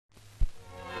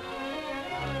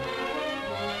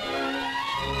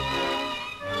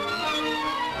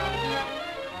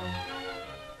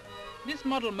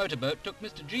model motorboat took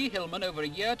Mr G Hillman over a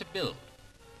year to build.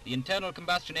 The internal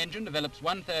combustion engine develops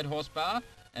 1/3 horsepower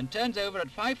and turns over at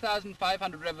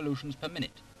 5,500 revolutions per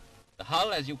minute. The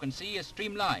hull, as you can see, is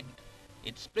streamlined.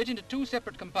 It's split into 2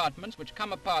 separate compartments which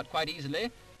come apart quite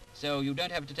easily, so you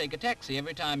don't have to take a taxi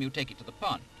every time you take it to the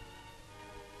pond.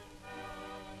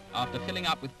 After filling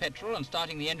up with petrol and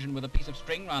starting the engine with a piece of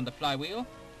string round the flywheel.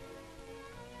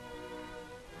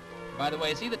 By the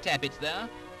way, see the tappets there?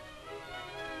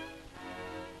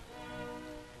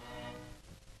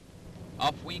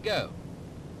 Off we go.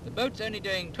 The boat's only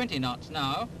doing 20 knots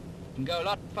now. It can go a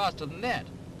lot faster than that,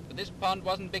 but this pond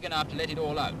wasn't big enough to let it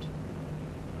all out.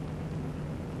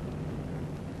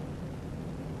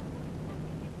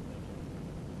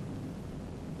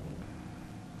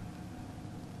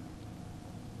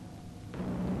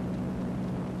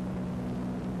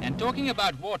 And talking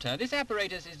about water, this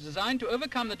apparatus is designed to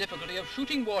overcome the difficulty of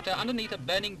shooting water underneath a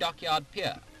burning dockyard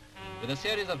pier. With a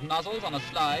series of nozzles on a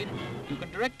slide, you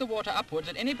can direct the water upwards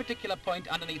at any particular point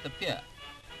underneath the pier.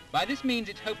 By this means,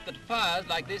 it's hoped that fires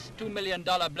like this $2 million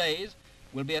blaze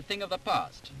will be a thing of the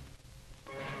past.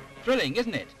 Thrilling,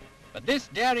 isn't it? But this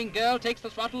daring girl takes the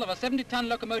throttle of a 70-ton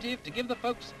locomotive to give the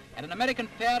folks at an American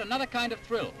fair another kind of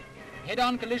thrill.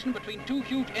 Head-on collision between 2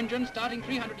 huge engines starting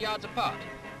 300 yards apart.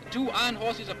 The 2 iron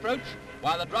horses approach,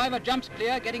 while the driver jumps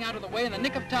clear, getting out of the way in the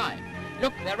nick of time.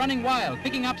 Look, they're running wild,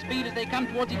 picking up speed as they come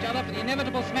towards each other for the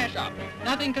inevitable smash-up.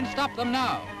 Nothing can stop them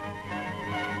now.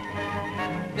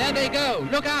 There they go,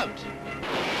 look out!